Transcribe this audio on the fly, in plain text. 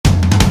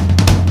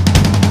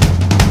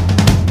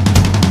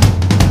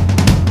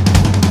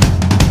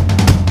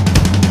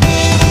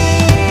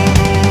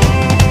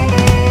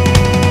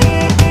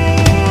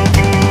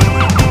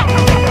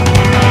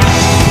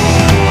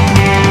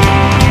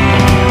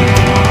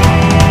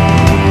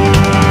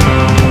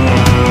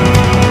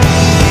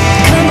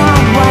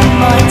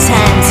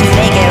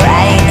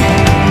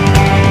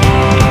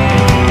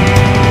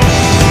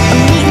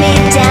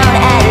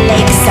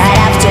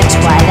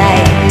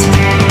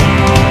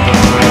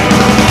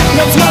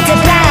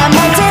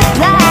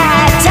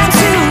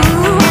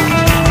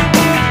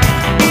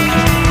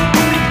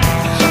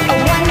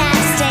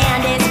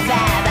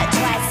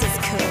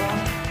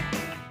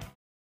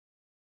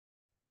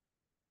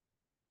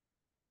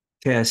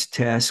Test,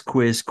 test,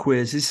 quiz,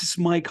 quiz. This is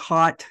Mike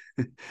Hott.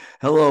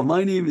 Hello,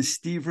 my name is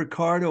Steve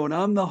Ricardo, and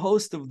I'm the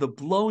host of the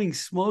Blowing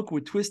Smoke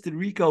with Twisted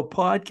Rico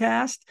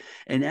podcast.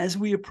 And as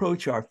we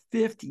approach our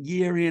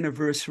 5th-year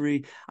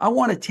anniversary, I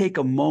want to take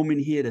a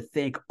moment here to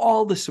thank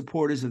all the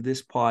supporters of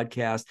this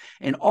podcast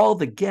and all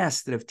the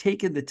guests that have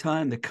taken the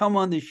time to come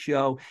on this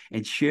show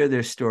and share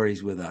their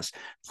stories with us.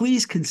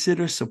 Please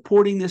consider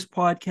supporting this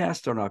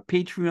podcast on our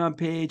Patreon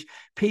page,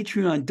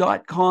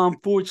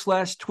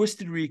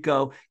 patreon.com/Twisted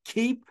Rico.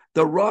 Keep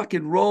the rock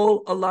and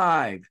roll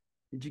alive.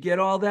 Did you get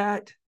all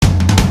that?